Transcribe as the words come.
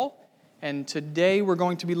And today we're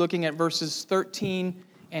going to be looking at verses 13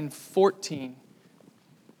 and 14.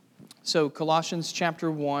 So Colossians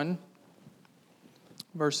chapter 1,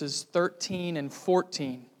 verses 13 and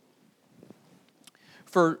 14.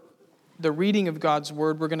 For the reading of God's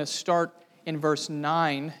Word, we're going to start in verse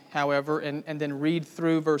 9, however, and then read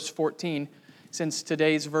through verse 14, since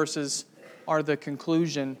today's verses are the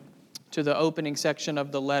conclusion to the opening section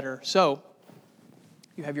of the letter. So,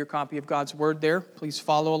 you have your copy of God's Word there. Please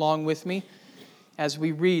follow along with me as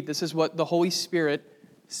we read. This is what the Holy Spirit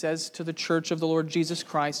says to the church of the Lord Jesus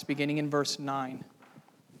Christ, beginning in verse 9.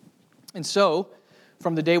 And so,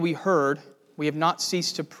 from the day we heard, we have not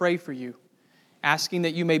ceased to pray for you, asking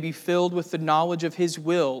that you may be filled with the knowledge of His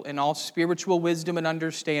will in all spiritual wisdom and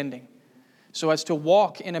understanding, so as to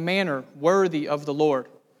walk in a manner worthy of the Lord,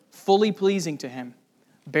 fully pleasing to Him,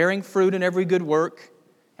 bearing fruit in every good work,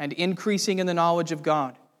 and increasing in the knowledge of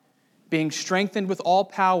God, being strengthened with all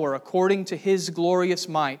power according to His glorious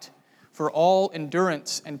might, for all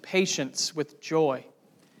endurance and patience with joy,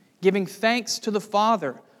 giving thanks to the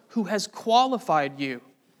Father who has qualified you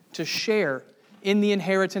to share in the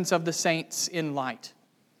inheritance of the saints in light.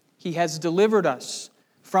 He has delivered us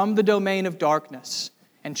from the domain of darkness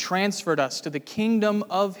and transferred us to the kingdom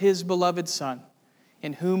of His beloved Son,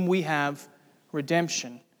 in whom we have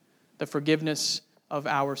redemption, the forgiveness of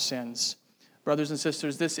our sins. Brothers and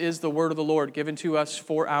sisters, this is the word of the Lord given to us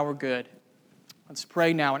for our good. Let's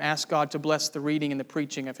pray now and ask God to bless the reading and the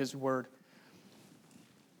preaching of His word.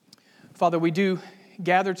 Father, we do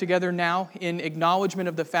gather together now in acknowledgement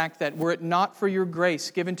of the fact that were it not for your grace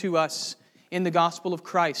given to us in the gospel of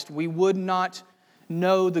Christ, we would not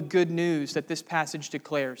know the good news that this passage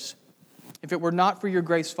declares. If it were not for your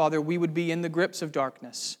grace, Father, we would be in the grips of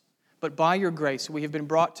darkness. But by your grace, we have been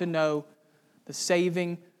brought to know the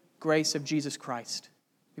saving grace of Jesus Christ.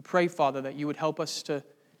 We pray, Father, that you would help us to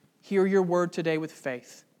hear your word today with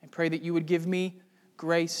faith. And pray that you would give me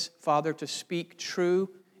grace, Father, to speak true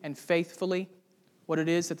and faithfully what it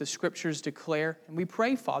is that the Scriptures declare. And we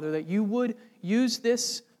pray, Father, that you would use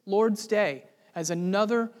this Lord's Day as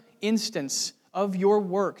another instance of your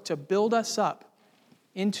work to build us up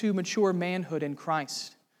into mature manhood in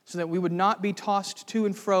Christ, so that we would not be tossed to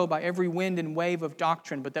and fro by every wind and wave of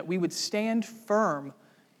doctrine, but that we would stand firm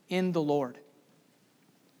in the Lord.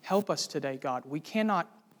 Help us today, God. We cannot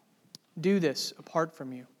do this apart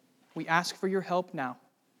from you. We ask for your help now.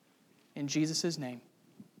 In Jesus' name,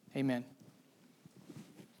 amen.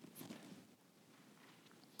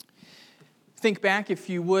 Think back, if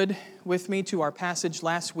you would, with me to our passage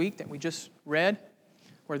last week that we just read,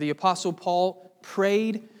 where the Apostle Paul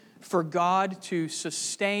prayed for God to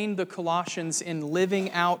sustain the Colossians in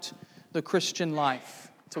living out the Christian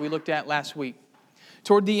life. That's what we looked at last week.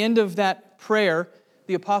 Toward the end of that prayer,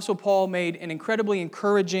 the Apostle Paul made an incredibly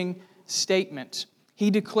encouraging statement.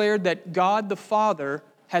 He declared that God the Father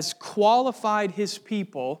has qualified His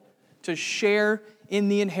people to share in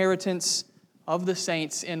the inheritance of the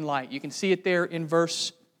saints in light. You can see it there in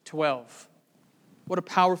verse 12. What a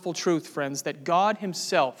powerful truth, friends, that God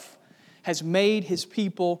Himself has made His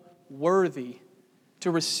people worthy to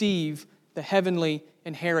receive the heavenly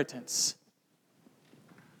inheritance.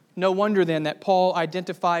 No wonder then that Paul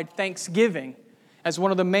identified thanksgiving as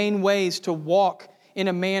one of the main ways to walk in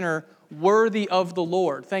a manner worthy of the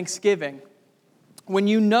Lord. Thanksgiving. When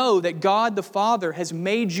you know that God the Father has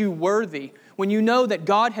made you worthy, when you know that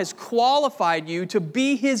God has qualified you to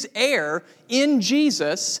be His heir in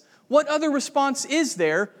Jesus, what other response is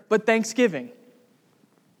there but thanksgiving?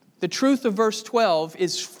 The truth of verse 12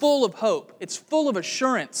 is full of hope. It's full of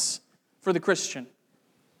assurance for the Christian.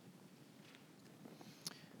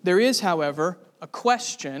 There is, however, a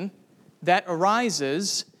question that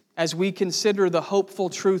arises as we consider the hopeful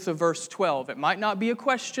truth of verse 12. It might not be a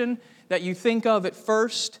question that you think of at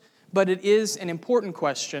first, but it is an important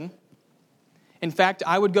question. In fact,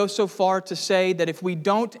 I would go so far to say that if we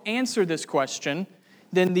don't answer this question,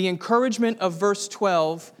 then the encouragement of verse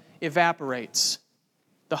 12 evaporates.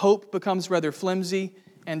 The hope becomes rather flimsy,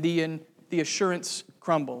 and the assurance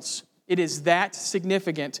crumbles. It is that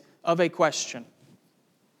significant of a question.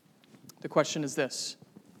 The question is this: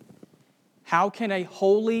 how can a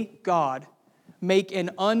holy God make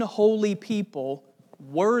an unholy people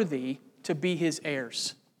worthy to be His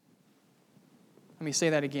heirs? Let me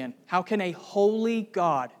say that again. How can a holy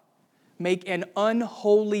God make an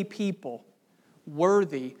unholy people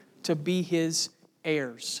worthy to be His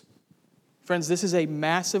heirs? Friends, this is a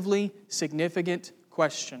massively significant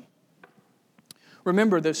question.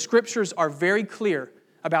 Remember, the Scriptures are very clear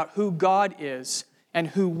about who God is and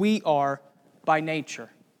who we are by nature.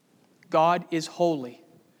 God is holy,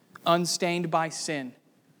 unstained by sin.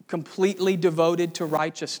 completely devoted to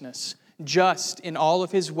righteousness, just in all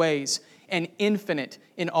of His ways, and infinite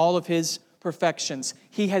in all of His perfections.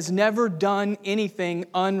 He has never done anything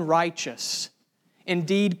unrighteous.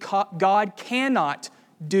 Indeed, God cannot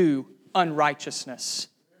do unrighteousness.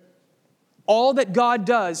 All that God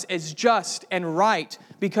does is just and right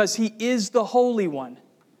because He is the Holy One.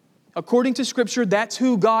 According to Scripture, that's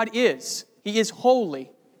who God is. He is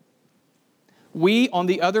holy. We, on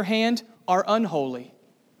the other hand, are unholy.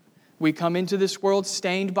 We come into this world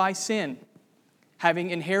stained by sin, having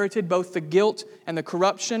inherited both the guilt and the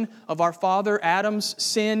corruption of our father Adam's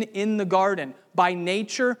sin in the garden. By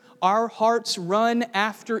nature, our hearts run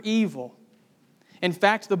after evil. In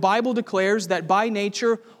fact, the Bible declares that by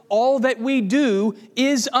nature, all that we do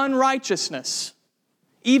is unrighteousness.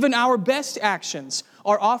 Even our best actions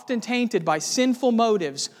are often tainted by sinful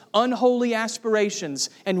motives, unholy aspirations,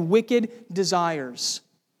 and wicked desires.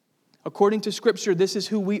 According to Scripture, this is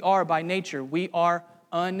who we are by nature. We are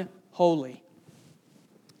unholy.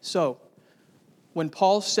 So, when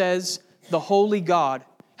Paul says the holy God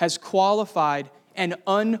has qualified an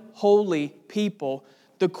unholy people,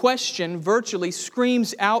 the question virtually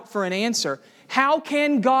screams out for an answer. How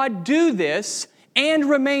can God do this and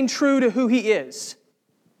remain true to who He is?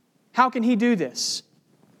 How can He do this?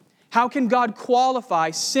 How can God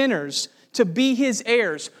qualify sinners to be His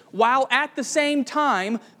heirs while at the same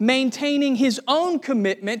time maintaining His own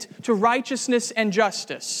commitment to righteousness and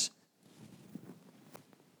justice?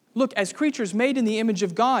 Look, as creatures made in the image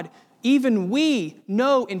of God, even we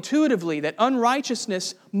know intuitively that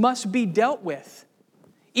unrighteousness must be dealt with.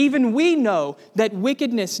 Even we know that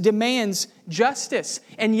wickedness demands justice.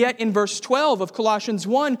 And yet in verse 12 of Colossians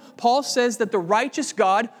 1, Paul says that the righteous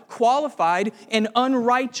God qualified an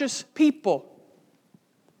unrighteous people.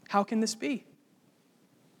 How can this be?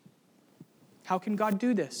 How can God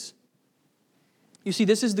do this? You see,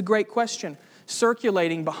 this is the great question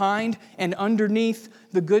circulating behind and underneath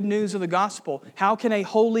the good news of the gospel. How can a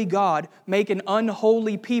holy God make an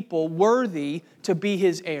unholy people worthy to be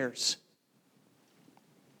His heirs?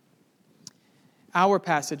 Our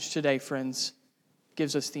passage today, friends,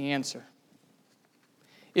 gives us the answer.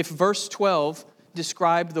 If verse 12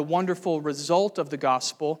 described the wonderful result of the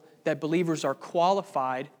gospel, that believers are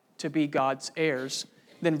qualified to be God's heirs,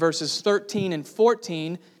 then verses 13 and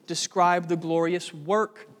 14 describe the glorious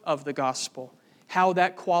work of the gospel, how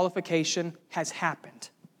that qualification has happened,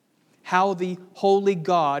 how the holy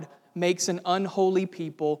God makes an unholy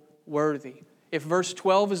people worthy. If verse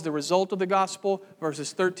 12 is the result of the gospel,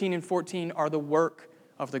 verses 13 and 14 are the work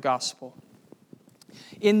of the gospel.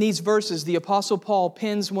 In these verses, the Apostle Paul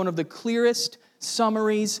pens one of the clearest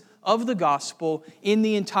summaries of the gospel in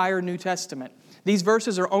the entire New Testament. These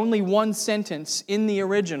verses are only one sentence in the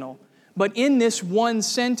original, but in this one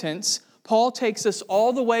sentence, Paul takes us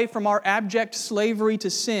all the way from our abject slavery to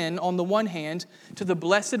sin on the one hand to the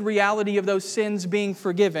blessed reality of those sins being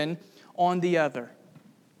forgiven on the other.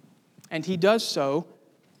 And he does so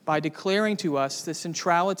by declaring to us the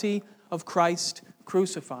centrality of Christ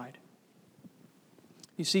crucified.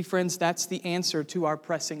 You see, friends, that's the answer to our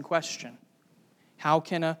pressing question. How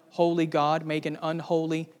can a holy God make an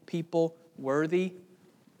unholy people worthy?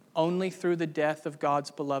 Only through the death of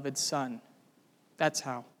God's beloved Son. That's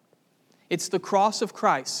how. It's the cross of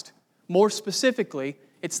Christ. More specifically,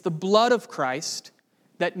 it's the blood of Christ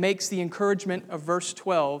that makes the encouragement of verse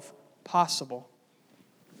 12 possible.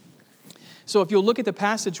 So if you'll look at the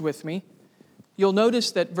passage with me, you'll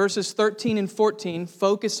notice that verses 13 and 14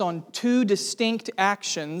 focus on two distinct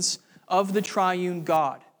actions of the triune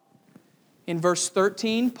God. In verse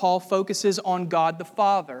 13, Paul focuses on God the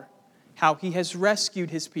Father, how He has rescued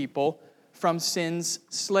His people from sin's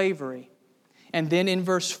slavery. And then in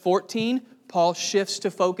verse 14, Paul shifts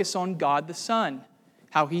to focus on God the Son,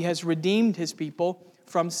 how He has redeemed His people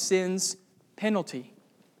from sin's penalty.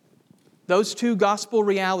 Those two gospel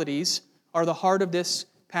realities are the heart of this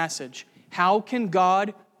passage. How can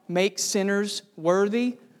God make sinners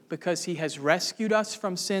worthy? Because He has rescued us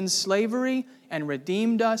from sin's slavery and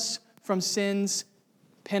redeemed us from sin's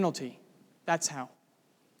penalty. That's how.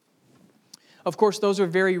 Of course, those are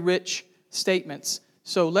very rich statements.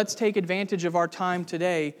 So let's take advantage of our time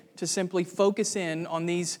today to simply focus in on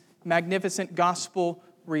these magnificent gospel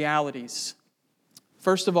realities.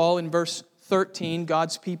 First of all, in verse 13,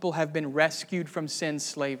 God's people have been rescued from sin's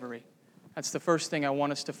slavery. That's the first thing I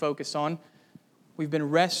want us to focus on. We've been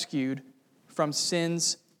rescued from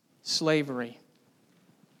sin's slavery.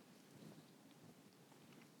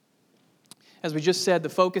 As we just said, the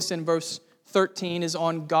focus in verse 13 is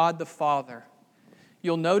on God the Father.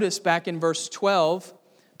 You'll notice back in verse 12,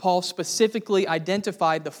 Paul specifically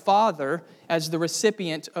identified the Father as the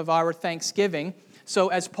recipient of our thanksgiving. So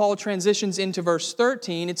as Paul transitions into verse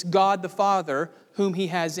 13, it's God the Father whom he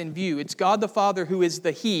has in view. It's God the Father who is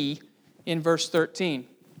the He in verse 13.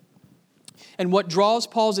 And what draws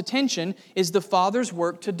Paul's attention is the Father's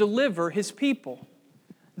work to deliver His people.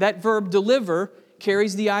 That verb deliver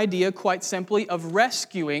carries the idea, quite simply, of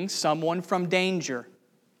rescuing someone from danger.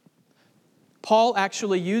 Paul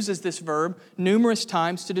actually uses this verb numerous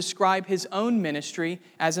times to describe his own ministry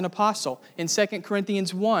as an apostle. In 2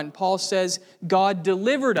 Corinthians 1, Paul says, God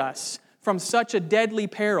delivered us from such a deadly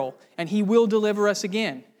peril, and He will deliver us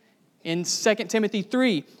again. In 2 Timothy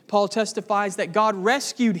 3, Paul testifies that God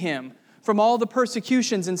rescued him from all the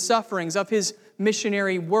persecutions and sufferings of his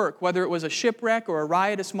missionary work, whether it was a shipwreck or a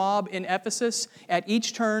riotous mob in Ephesus. At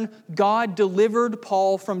each turn, God delivered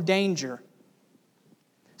Paul from danger.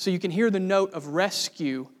 So you can hear the note of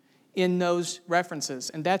rescue in those references.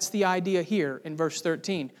 And that's the idea here in verse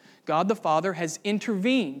 13. God the Father has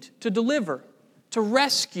intervened to deliver, to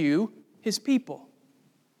rescue His people.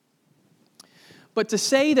 But to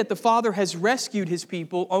say that the Father has rescued His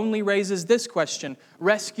people only raises this question: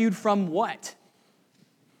 rescued from what?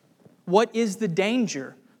 What is the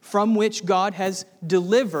danger from which God has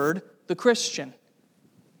delivered the Christian?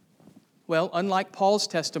 Well, unlike Paul's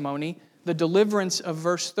testimony, the deliverance of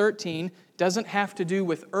verse 13 doesn't have to do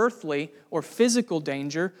with earthly or physical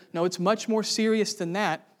danger. No, it's much more serious than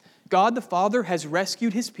that. God the Father has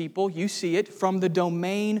rescued His people, you see it, from the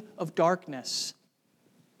domain of darkness.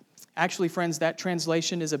 Actually, friends, that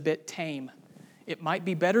translation is a bit tame. It might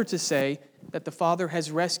be better to say that the Father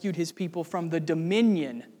has rescued His people from the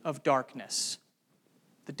dominion of darkness.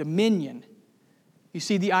 The dominion. You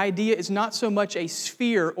see, the idea is not so much a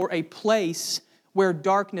sphere or a place where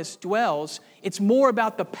darkness dwells. It's more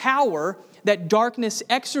about the power that darkness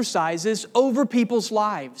exercises over people's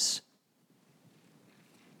lives.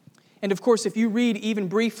 And of course, if you read even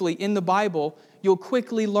briefly in the Bible, you'll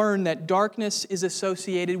quickly learn that darkness is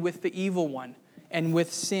associated with the evil one and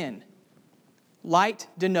with sin. Light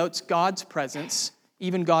denotes God's presence,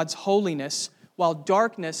 even God's holiness, while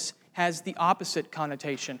darkness has the opposite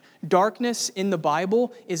connotation. Darkness in the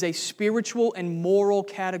Bible is a spiritual and moral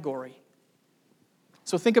category.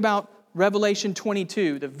 So think about Revelation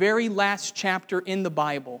 22, the very last chapter in the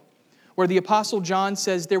Bible, where the Apostle John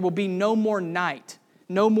says there will be no more night,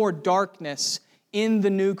 no more darkness in the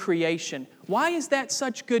new creation. Why is that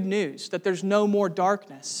such good news, that there's no more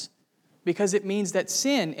darkness? Because it means that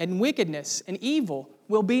sin and wickedness and evil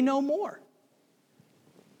will be no more.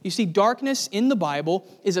 You see, darkness in the Bible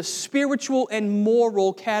is a spiritual and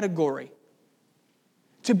moral category.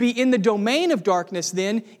 To be in the domain of darkness,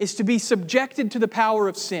 then, is to be subjected to the power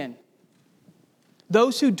of sin.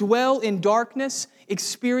 Those who dwell in darkness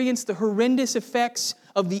experience the horrendous effects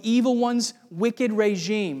of the evil one's wicked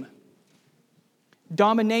regime.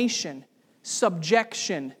 Domination,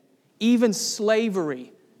 subjection, even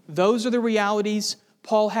slavery. Those are the realities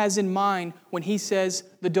Paul has in mind when he says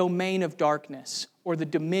the domain of darkness or the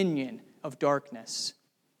dominion of darkness.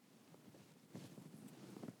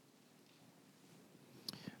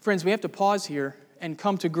 Friends, we have to pause here and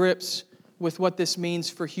come to grips with what this means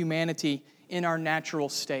for humanity in our natural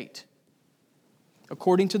state.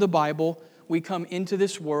 According to the Bible, we come into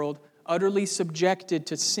this world utterly subjected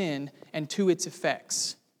to sin and to its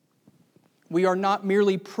effects. We are not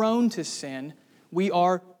merely prone to sin, we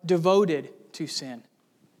are devoted to sin.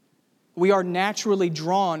 We are naturally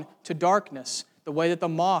drawn to darkness, the way that the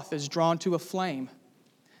moth is drawn to a flame.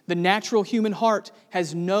 The natural human heart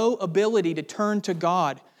has no ability to turn to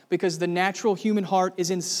God because the natural human heart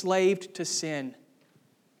is enslaved to sin.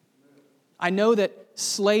 I know that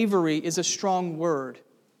slavery is a strong word,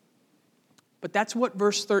 but that's what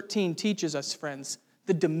verse 13 teaches us, friends,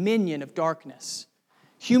 the dominion of darkness.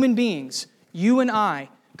 Human beings, you and I,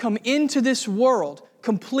 come into this world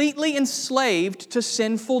completely enslaved to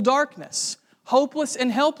sinful darkness. Hopeless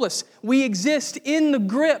and helpless, we exist in the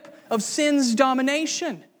grip of sin's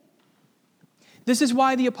domination. This is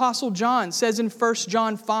why the Apostle John says in 1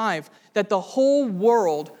 John 5 that the whole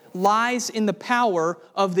world lies in the power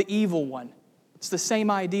of the evil one. It's the same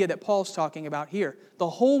idea that Paul's talking about here. The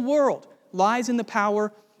whole world lies in the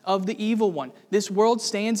power of the evil one. This world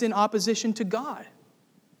stands in opposition to God.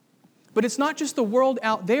 But it's not just the world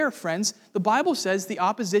out there, friends. The Bible says the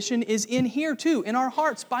opposition is in here too, in our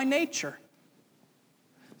hearts by nature.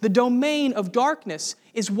 The domain of darkness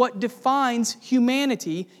is what defines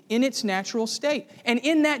humanity in its natural state. And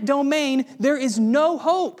in that domain, there is no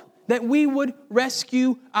hope that we would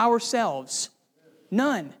rescue ourselves.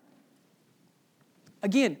 None.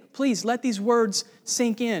 Again, please let these words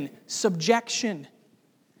sink in. Subjection.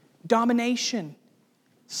 domination,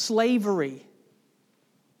 slavery.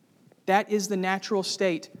 That is the natural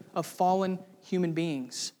state of fallen human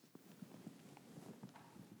beings.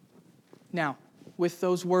 Now, with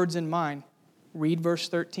those words in mind, read verse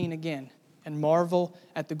 13 again and marvel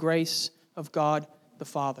at the grace of God the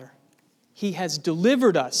Father. He has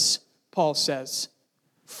delivered us, Paul says,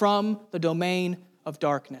 from the domain of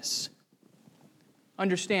darkness.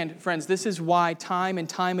 Understand, friends, this is why time and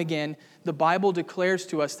time again the Bible declares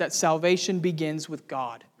to us that salvation begins with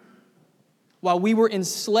God. While we were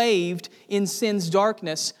enslaved in sin's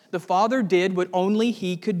darkness, the Father did what only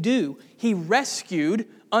He could do. He rescued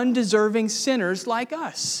undeserving sinners like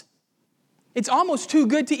us. It's almost too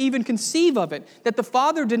good to even conceive of it, that the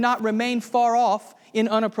Father did not remain far off in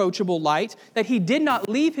unapproachable light, that He did not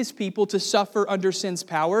leave His people to suffer under sin's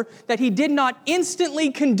power, that He did not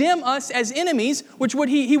instantly condemn us as enemies, which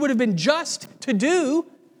He would have been just to do.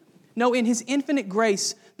 No, in His infinite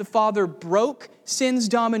grace, the Father broke sin's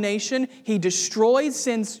domination, He destroyed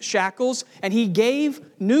sin's shackles, and He gave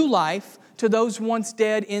new life to those once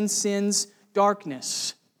dead in sin's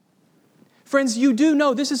darkness. Friends, you do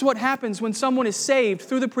know this is what happens when someone is saved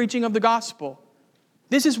through the preaching of the gospel.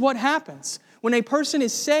 This is what happens. When a person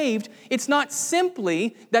is saved, it's not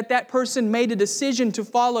simply that that person made a decision to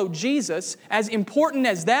follow Jesus, as important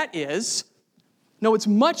as that is. No, it's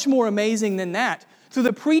much more amazing than that. Through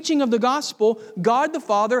the preaching of the gospel, God the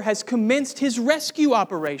Father has commenced His rescue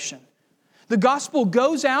operation. The gospel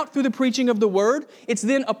goes out through the preaching of the Word. It's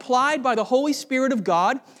then applied by the Holy Spirit of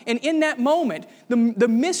God. And in that moment, the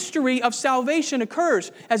mystery of salvation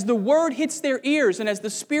occurs. As the Word hits their ears and as the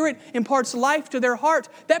Spirit imparts life to their heart,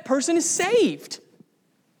 that person is saved.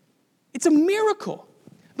 It's a miracle.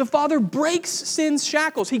 The Father breaks sin's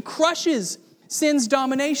shackles. He crushes sin's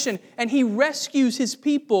domination, and He rescues His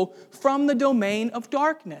people from the domain of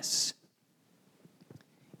darkness.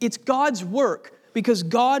 It's God's work, because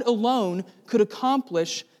God alone could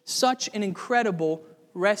accomplish such an incredible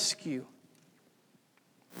rescue.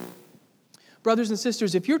 Brothers and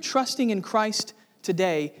sisters, if you're trusting in Christ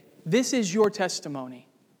today, this is your testimony.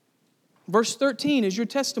 Verse 13 is your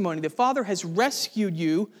testimony. The Father has rescued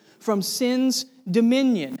you from sin's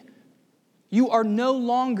dominion. You are no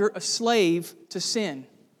longer a slave to sin.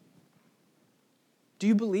 Do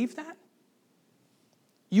you believe that?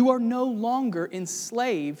 You are no longer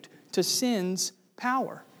enslaved to sin's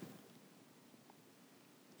power.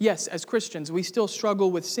 Yes, as Christians, we still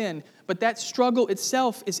struggle with sin, but that struggle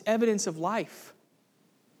itself is evidence of life.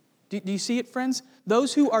 Do you see it, friends?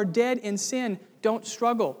 Those who are dead in sin don't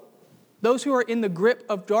struggle. Those who are in the grip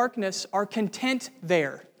of darkness are content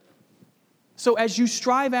there. So as you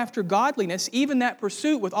strive after godliness, even that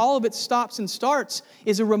pursuit with all of its stops and starts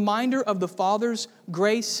is a reminder of the Father's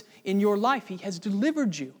grace in your life. He has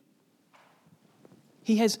delivered you.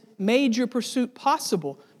 He has made your pursuit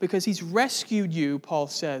possible because He's rescued you, Paul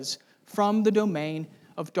says, from the domain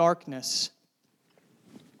of darkness.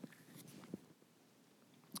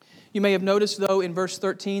 You may have noticed, though, in verse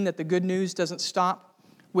 13 that the good news doesn't stop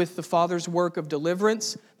with the Father's work of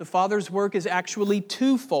deliverance. The Father's work is actually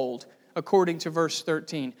twofold, according to verse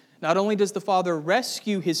 13. Not only does the Father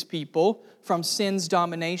rescue His people from sin's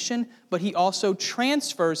domination, but He also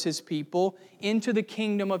transfers His people into the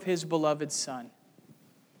kingdom of His beloved Son.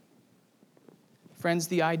 Friends,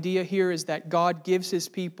 the idea here is that God gives His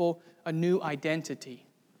people a new identity.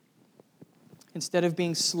 Instead of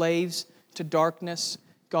being slaves to darkness,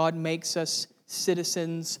 God makes us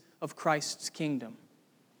citizens of Christ's kingdom.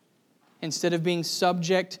 Instead of being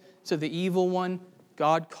subject to the evil one,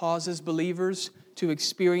 God causes believers to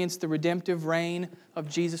experience the redemptive reign of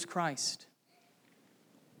Jesus Christ.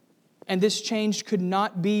 And this change could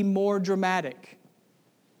not be more dramatic.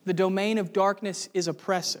 The domain of darkness is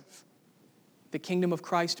oppressive. The kingdom of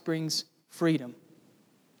Christ brings freedom.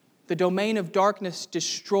 The domain of darkness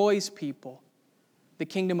destroys people. The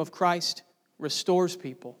kingdom of Christ restores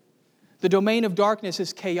people. The domain of darkness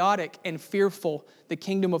is chaotic and fearful. The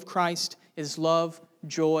kingdom of Christ is love,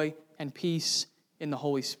 joy, and peace in the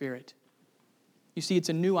Holy Spirit. You see, it's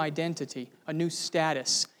a new identity, a new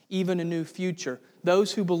status, even a new future.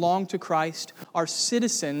 Those who belong to Christ are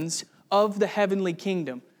citizens of the heavenly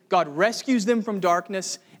kingdom. God rescues them from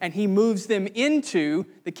darkness, and He moves them into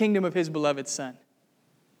the kingdom of His beloved Son.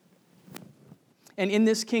 And in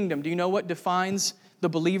this kingdom, do you know what defines the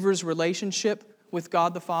believer's relationship with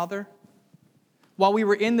God the Father? While we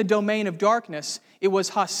were in the domain of darkness, it was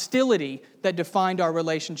hostility that defined our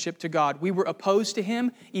relationship to God. We were opposed to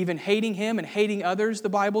Him, even hating Him and hating others, the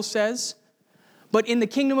Bible says. But in the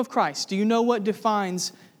kingdom of Christ, do you know what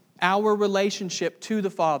defines our relationship to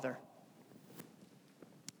the Father?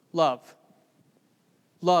 Love.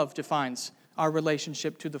 Love defines our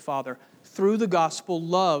relationship to the Father. Through the gospel,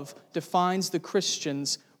 love defines the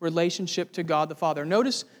Christian's relationship to God the Father.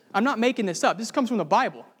 Notice, I'm not making this up. This comes from the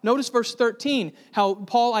Bible. Notice verse 13, how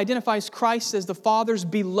Paul identifies Christ as the Father's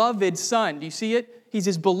beloved Son. Do you see it? He's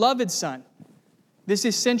His beloved Son. This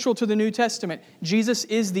is central to the New Testament. Jesus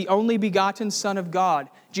is the only begotten Son of God.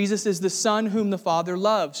 Jesus is the Son whom the Father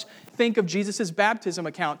loves. Think of Jesus' baptism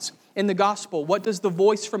accounts in the gospel. What does the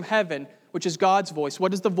voice from heaven, which is God's voice,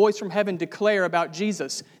 what does the voice from heaven declare about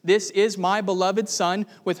Jesus? This is my beloved Son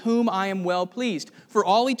with whom I am well pleased. For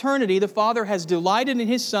all eternity, the Father has delighted in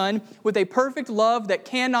His Son with a perfect love that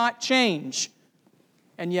cannot change.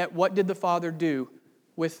 And yet, what did the Father do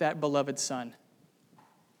with that beloved Son?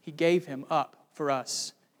 He gave Him up for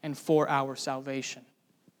us and for our salvation.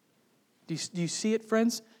 Do you see it,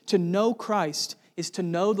 friends? To know Christ is to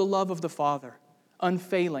know the love of the Father,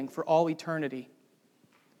 unfailing for all eternity.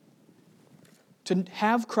 To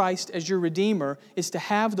have Christ as your Redeemer is to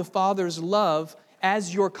have the Father's love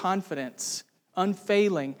as your confidence,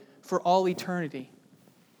 unfailing for all eternity.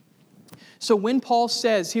 So when Paul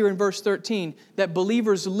says here in verse 13 that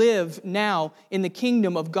believers live now in the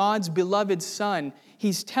kingdom of God's beloved Son,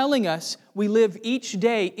 he's telling us we live each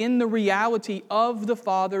day in the reality of the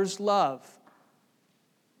Father's love.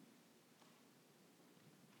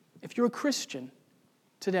 If you're a Christian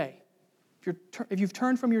today, if you've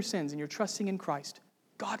turned from your sins and you're trusting in Christ,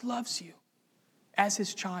 God loves you as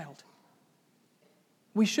His child.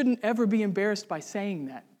 We shouldn't ever be embarrassed by saying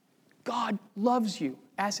that. God loves you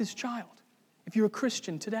as His child. If you're a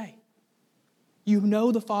Christian today, you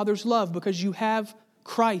know the Father's love because you have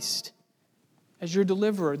Christ as your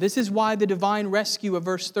deliverer. This is why the divine rescue of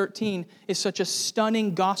verse 13 is such a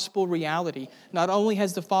stunning gospel reality. Not only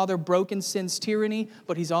has the Father broken sin's tyranny,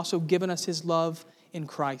 but He's also given us His love in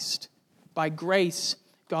Christ. By grace,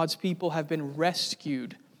 God's people have been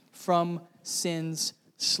rescued from sin's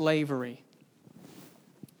slavery.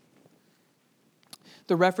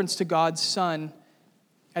 The reference to God's Son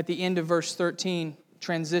at the end of verse 13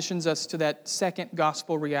 transitions us to that second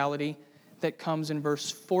gospel reality that comes in verse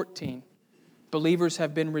 14. Believers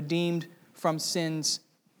have been redeemed from sin's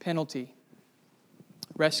penalty,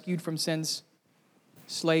 rescued from sin's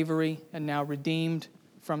slavery, and now redeemed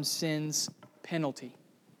from sin's penalty.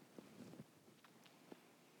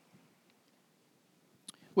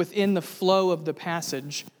 Within the flow of the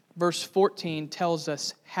passage, verse 14 tells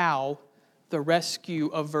us how the rescue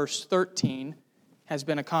of verse 13 has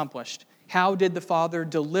been accomplished. How did the Father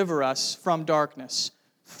deliver us from darkness?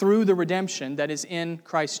 Through the redemption that is in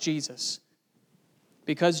Christ Jesus.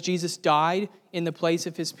 Because Jesus died in the place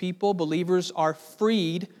of His people, believers are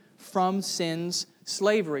freed from sin's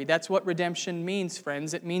slavery. That's what redemption means,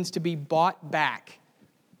 friends. It means to be bought back,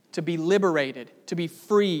 to be liberated, to be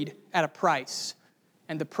freed at a price.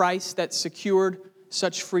 And the price that secured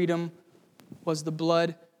such freedom was the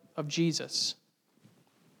blood of Jesus.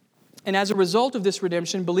 And as a result of this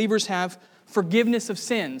redemption, believers have forgiveness of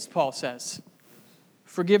sins, Paul says.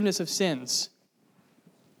 Forgiveness of sins.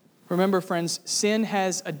 Remember, friends, sin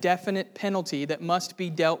has a definite penalty that must be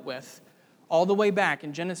dealt with. All the way back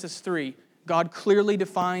in Genesis 3, God clearly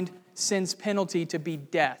defined sin's penalty to be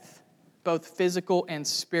death, both physical and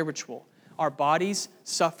spiritual. Our bodies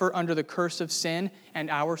suffer under the curse of sin, and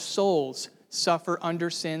our souls suffer under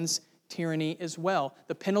sin's tyranny as well.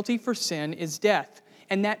 The penalty for sin is death.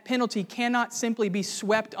 And that penalty cannot simply be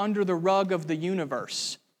swept under the rug of the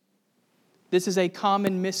universe. This is a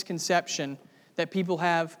common misconception that people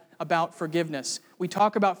have about forgiveness. We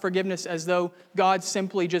talk about forgiveness as though God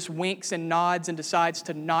simply just winks and nods and decides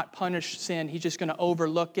to not punish sin. He's just going to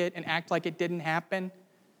overlook it and act like it didn't happen.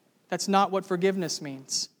 That's not what forgiveness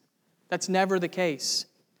means. That's never the case.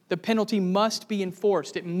 The penalty must be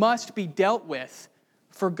enforced. It must be dealt with,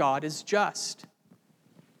 for God is just.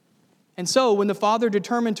 And so, when the Father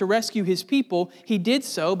determined to rescue His people, He did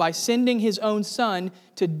so by sending His own Son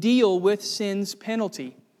to deal with sin's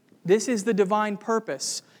penalty. This is the divine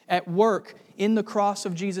purpose at work in the cross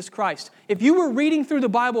of Jesus Christ. If you were reading through the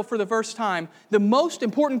Bible for the first time, the most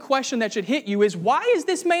important question that should hit you is, why is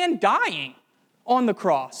this man dying on the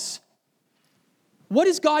cross? What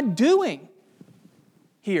is God doing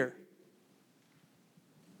here?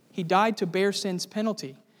 He died to bear sin's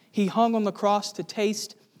penalty. He hung on the cross to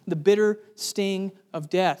taste the bitter sting of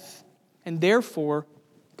death. And therefore,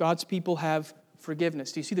 God's people have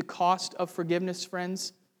forgiveness. Do you see the cost of forgiveness,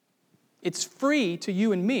 friends? It's free to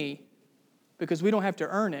you and me because we don't have to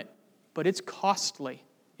earn it, but it's costly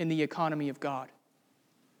in the economy of God,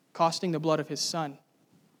 costing the blood of His Son.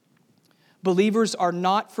 Believers are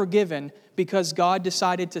not forgiven because God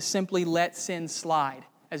decided to simply let sin slide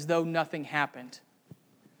as though nothing happened.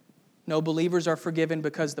 No believers are forgiven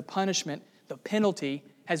because the punishment, the penalty,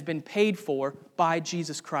 has been paid for by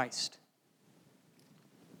Jesus Christ.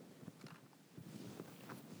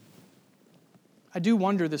 I do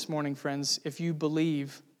wonder this morning, friends, if you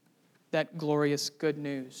believe that glorious good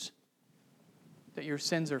news, that your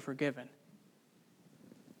sins are forgiven.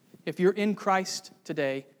 If you're in Christ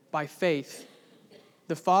today by faith,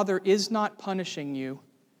 the Father is not punishing you,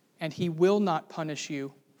 and He will not punish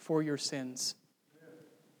you for your sins.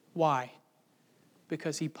 Why?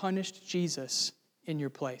 Because He punished Jesus in your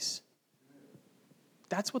place.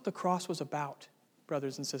 That's what the cross was about,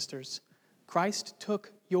 brothers and sisters. Christ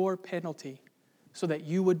took your penalty so that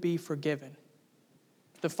you would be forgiven.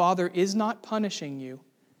 The Father is not punishing you,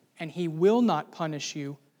 and He will not punish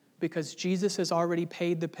you because Jesus has already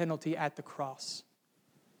paid the penalty at the cross.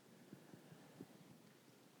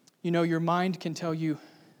 You know, your mind can tell you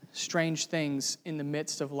strange things in the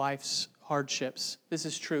midst of life's hardships. This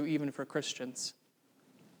is true even for Christians.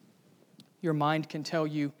 Your mind can tell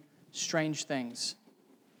you strange things.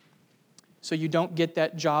 So you don't get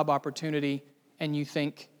that job opportunity and you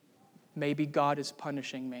think, maybe God is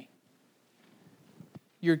punishing me.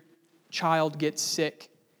 Your child gets sick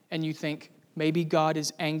and you think, maybe God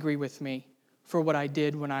is angry with me for what I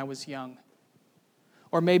did when I was young.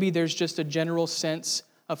 Or maybe there's just a general sense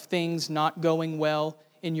of things not going well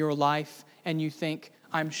in your life and you think,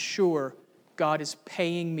 I'm sure God is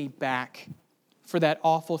paying me back for that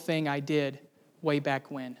awful thing I did way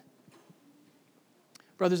back when.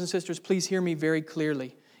 Brothers and sisters, please hear me very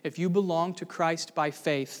clearly. If you belong to Christ by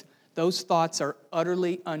faith, those thoughts are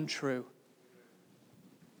utterly untrue.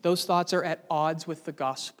 Those thoughts are at odds with the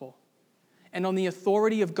gospel. And on the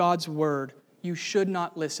authority of God's word, you should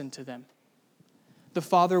not listen to them. The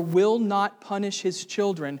Father will not punish His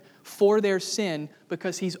children for their sin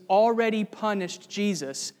because He's already punished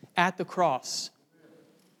Jesus at the cross.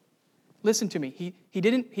 Listen to me. He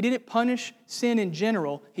didn't punish sin in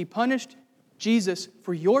general. He punished Jesus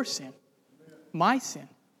for your sin, my sin,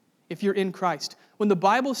 if you're in Christ. When the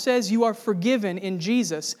Bible says you are forgiven in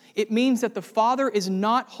Jesus, it means that the Father is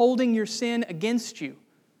not holding your sin against you.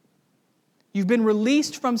 You've been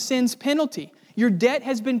released from sin's penalty. Your debt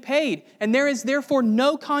has been paid, and there is therefore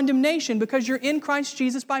no condemnation because you're in Christ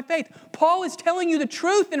Jesus by faith. Paul is telling you the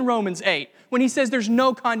truth in Romans 8 when he says there's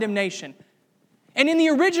no condemnation. And in the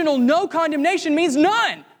original, no condemnation means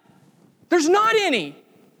none. There's not any.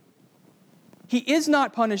 He is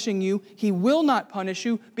not punishing you. He will not punish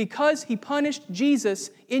you because He punished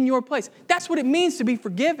Jesus in your place. That's what it means to be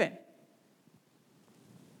forgiven.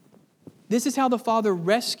 This is how the Father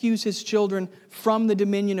rescues His children from the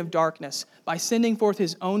dominion of darkness, by sending forth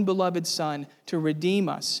His own beloved Son to redeem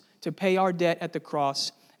us, to pay our debt at the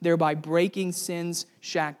cross, thereby breaking sin's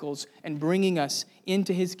shackles and bringing us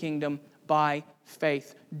into His kingdom by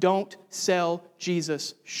faith. Don't sell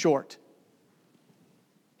Jesus short.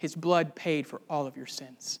 His blood paid for all of your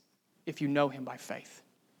sins if you know Him by faith.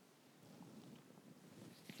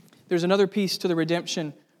 There's another piece to the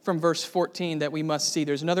redemption from verse 14 that we must see.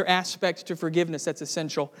 There's another aspect to forgiveness that's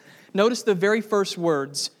essential. Notice the very first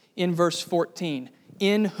words in verse 14.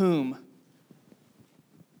 In whom.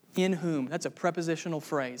 In whom. That's a prepositional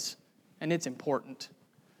phrase, and it's important.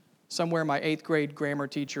 Somewhere my 8th grade grammar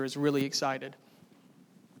teacher is really excited.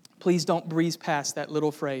 Please don't breeze past that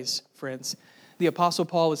little phrase, friends. The Apostle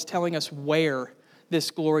Paul is telling us where this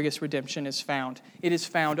glorious redemption is found. It is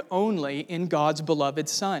found only in God's beloved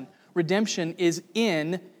Son. Redemption is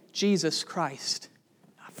in Jesus Christ.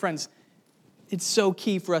 Friends, it's so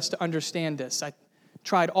key for us to understand this. I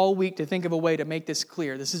tried all week to think of a way to make this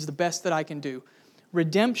clear. This is the best that I can do.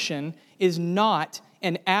 Redemption is not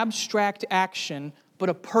an abstract action, but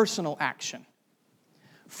a personal action.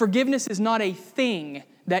 Forgiveness is not a thing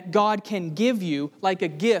that God can give you like a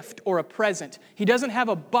gift or a present. He doesn't have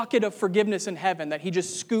a bucket of forgiveness in heaven that He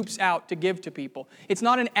just scoops out to give to people. It's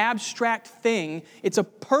not an abstract thing. It's a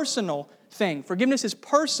personal thing. Forgiveness is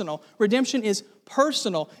personal. Redemption is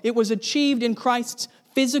personal. It was achieved in Christ's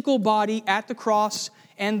physical body at the cross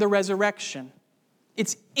and the resurrection.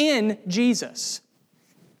 It's in Jesus.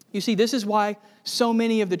 You see, this is why so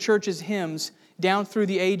many of the church's hymns down through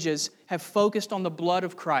the ages have focused on the blood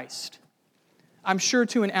of Christ. I'm sure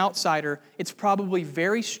to an outsider, it's probably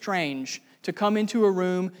very strange to come into a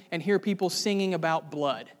room and hear people singing about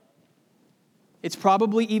blood. It's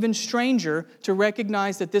probably even stranger to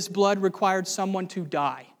recognize that this blood required someone to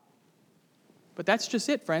die. But that's just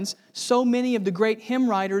it, friends. So many of the great hymn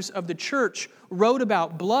writers of the church wrote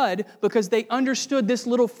about blood because they understood this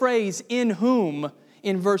little phrase, in whom,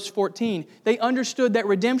 in verse 14. They understood that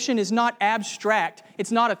redemption is not abstract.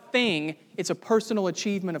 It's not a thing. It's a personal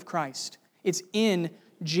achievement of Christ. It's in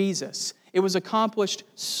Jesus. It was accomplished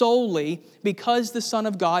solely because the Son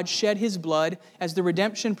of God shed His blood as the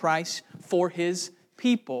redemption price for His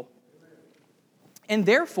people. And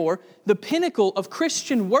therefore, the pinnacle of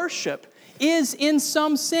Christian worship is, in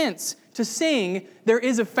some sense, to sing, "There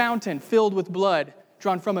is a fountain filled with blood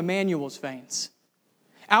drawn from Emmanuel's veins."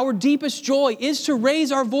 Our deepest joy is to raise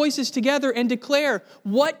our voices together and declare,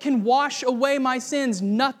 "What can wash away my sins?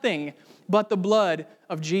 Nothing but the blood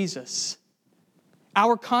of Jesus."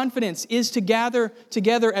 Our confidence is to gather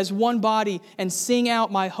together as one body and sing out,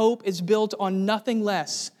 "My hope is built on nothing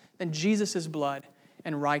less than Jesus' blood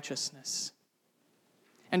and righteousness."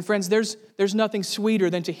 And friends, there's nothing sweeter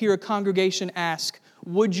than to hear a congregation ask,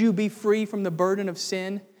 "Would you be free from the burden of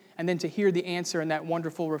sin?" And then to hear the answer in that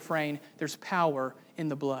wonderful refrain, "There's power in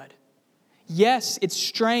the blood." Yes, it's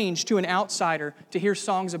strange to an outsider to hear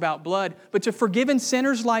songs about blood, but to forgiven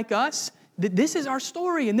sinners like us, this is our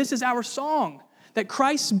story and this is our song, that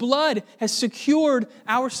Christ's blood has secured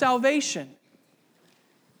our salvation.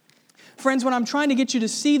 Friends, what I'm trying to get you to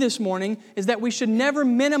see this morning is that we should never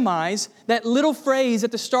minimize that little phrase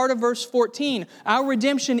at the start of verse 14. Our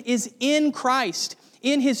redemption is in Christ,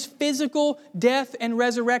 in His physical death and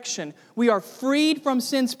resurrection. We are freed from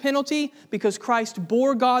sin's penalty because Christ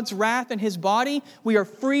bore God's wrath in His body. We are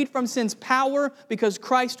freed from sin's power because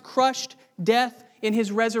Christ crushed death in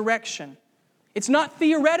His resurrection. It's not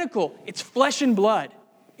theoretical. It's flesh and blood.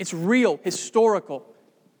 It's real, historical.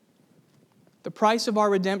 The price of our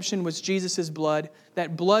redemption was Jesus' blood.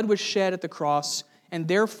 That blood was shed at the cross, and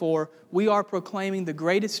therefore we are proclaiming the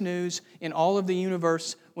greatest news in all of the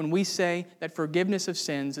universe when we say that forgiveness of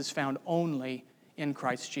sins is found only in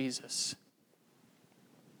Christ Jesus.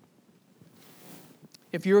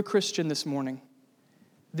 If you're a Christian this morning,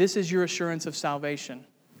 this is your assurance of salvation.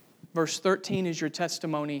 Verse 13 is your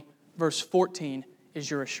testimony. Verse 14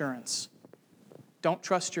 is your assurance. Don't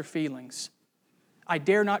trust your feelings. "I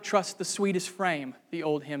dare not trust the sweetest frame," the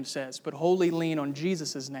old hymn says, "but wholly lean on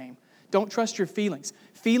Jesus' name." Don't trust your feelings.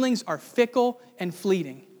 Feelings are fickle and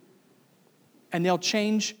fleeting, and they'll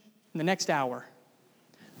change in the next hour.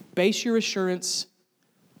 Base your assurance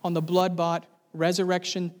on the blood-bought,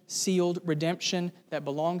 resurrection-sealed redemption that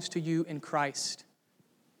belongs to you in Christ.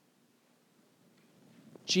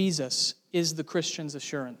 Jesus is the Christian's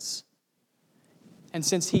assurance. And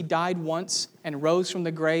since He died once and rose from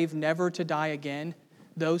the grave never to die again,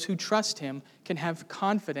 those who trust Him can have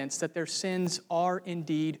confidence that their sins are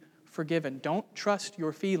indeed forgiven. Don't trust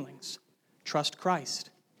your feelings. Trust Christ.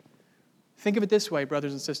 Think of it this way,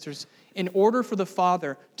 brothers and sisters. In order for the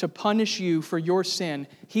Father to punish you for your sin,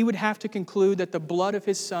 He would have to conclude that the blood of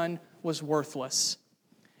His Son was worthless.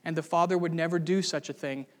 And the Father would never do such a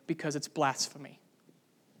thing because it's blasphemy.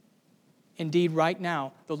 Indeed, right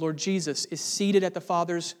now, the Lord Jesus is seated at the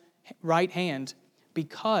Father's right hand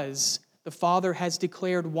because the Father has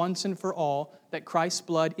declared once and for all that Christ's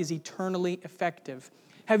blood is eternally effective.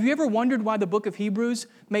 Have you ever wondered why the book of Hebrews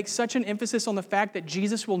makes such an emphasis on the fact that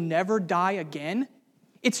Jesus will never die again?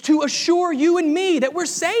 It's to assure you and me that we're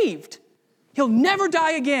saved. He'll never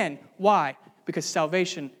die again. Why? Because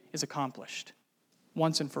salvation is accomplished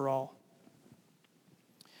once and for all.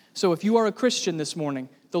 So if you are a Christian this morning,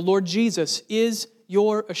 the Lord Jesus is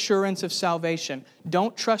your assurance of salvation.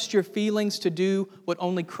 Don't trust your feelings to do what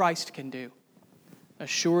only Christ can do.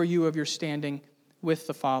 Assure you of your standing with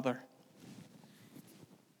the Father.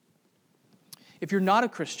 If you're not a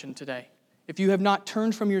Christian today, if you have not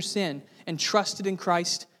turned from your sin and trusted in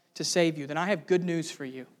Christ to save you, then I have good news for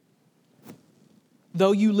you.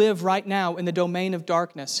 Though you live right now in the domain of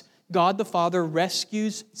darkness, God the Father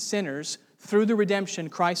rescues sinners through the redemption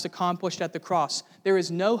Christ accomplished at the cross. There is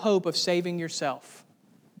no hope of saving yourself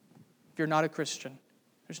if you're not a Christian.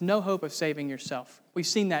 There's no hope of saving yourself. We've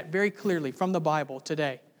seen that very clearly from the Bible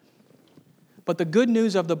today. But the good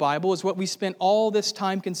news of the Bible is what we spent all this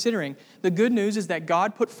time considering. The good news is that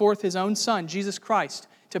God put forth His own Son, Jesus Christ,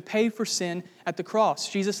 to pay for sin at the cross.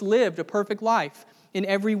 Jesus lived a perfect life in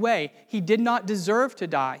every way. He did not deserve to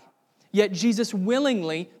die. Yet Jesus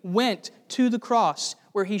willingly went to the cross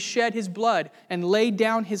where He shed His blood and laid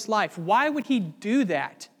down His life. Why would He do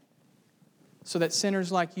that? So that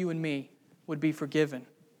sinners like you and me would be forgiven.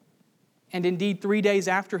 And indeed, 3 days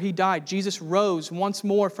after He died, Jesus rose once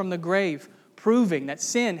more from the grave, proving that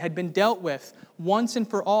sin had been dealt with once and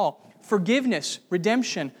for all. Forgiveness,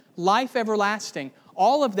 redemption, life everlasting,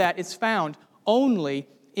 all of that is found only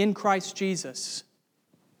in Christ Jesus.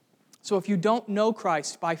 So if you don't know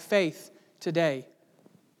Christ by faith today,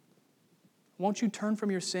 won't you turn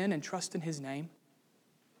from your sin and trust in His name?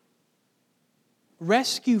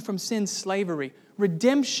 Rescue from sin's slavery,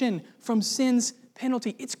 redemption from sin's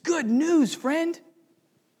penalty. It's good news, friend.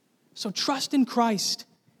 So trust in Christ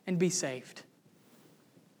and be saved.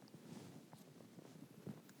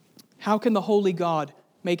 How can the holy God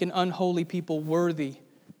make an unholy people worthy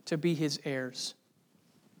to be His heirs?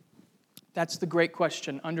 That's the great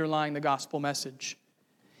question underlying the gospel message.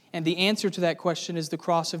 And the answer to that question is the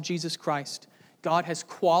cross of Jesus Christ. God has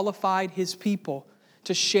qualified His people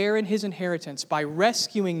to share in His inheritance by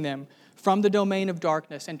rescuing them from the domain of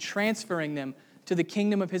darkness and transferring them to the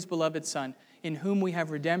kingdom of His beloved Son, in whom we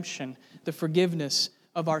have redemption, the forgiveness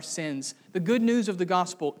of our sins. The good news of the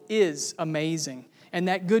gospel is amazing. And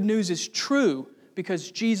that good news is true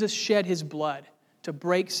because Jesus shed His blood to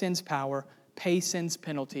break sin's power, pay sin's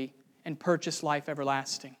penalty, and purchase life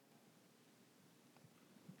everlasting.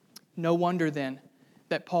 No wonder then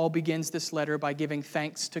that Paul begins this letter by giving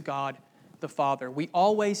thanks to God the Father. We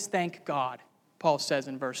always thank God, Paul says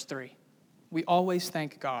in verse 3. We always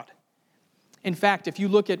thank God. In fact, if you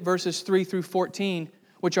look at verses 3 through 14,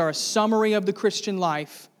 which are a summary of the Christian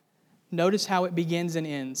life, notice how it begins and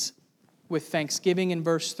ends with thanksgiving in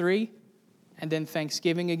verse 3, and then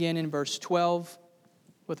thanksgiving again in verse 12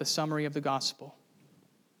 with a summary of the gospel.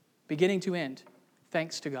 Beginning to end,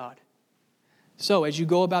 thanks to God. So as you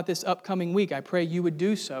go about this upcoming week, I pray you would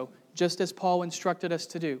do so, just as Paul instructed us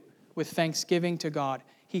to do, with thanksgiving to God.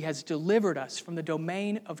 He has delivered us from the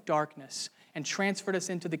domain of darkness and transferred us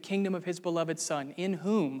into the kingdom of His beloved Son, in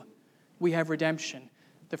whom we have redemption,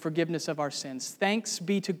 the forgiveness of our sins. Thanks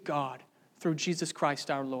be to God through Jesus Christ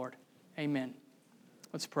our Lord. Amen.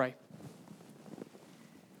 Let's pray.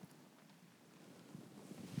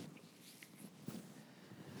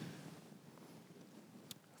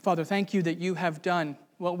 Father, thank you that you have done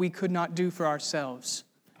what we could not do for ourselves,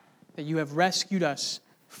 that you have rescued us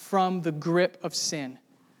from the grip of sin.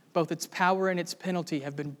 Both its power and its penalty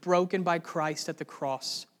have been broken by Christ at the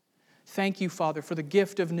cross. Thank you, Father, for the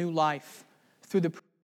gift of new life through the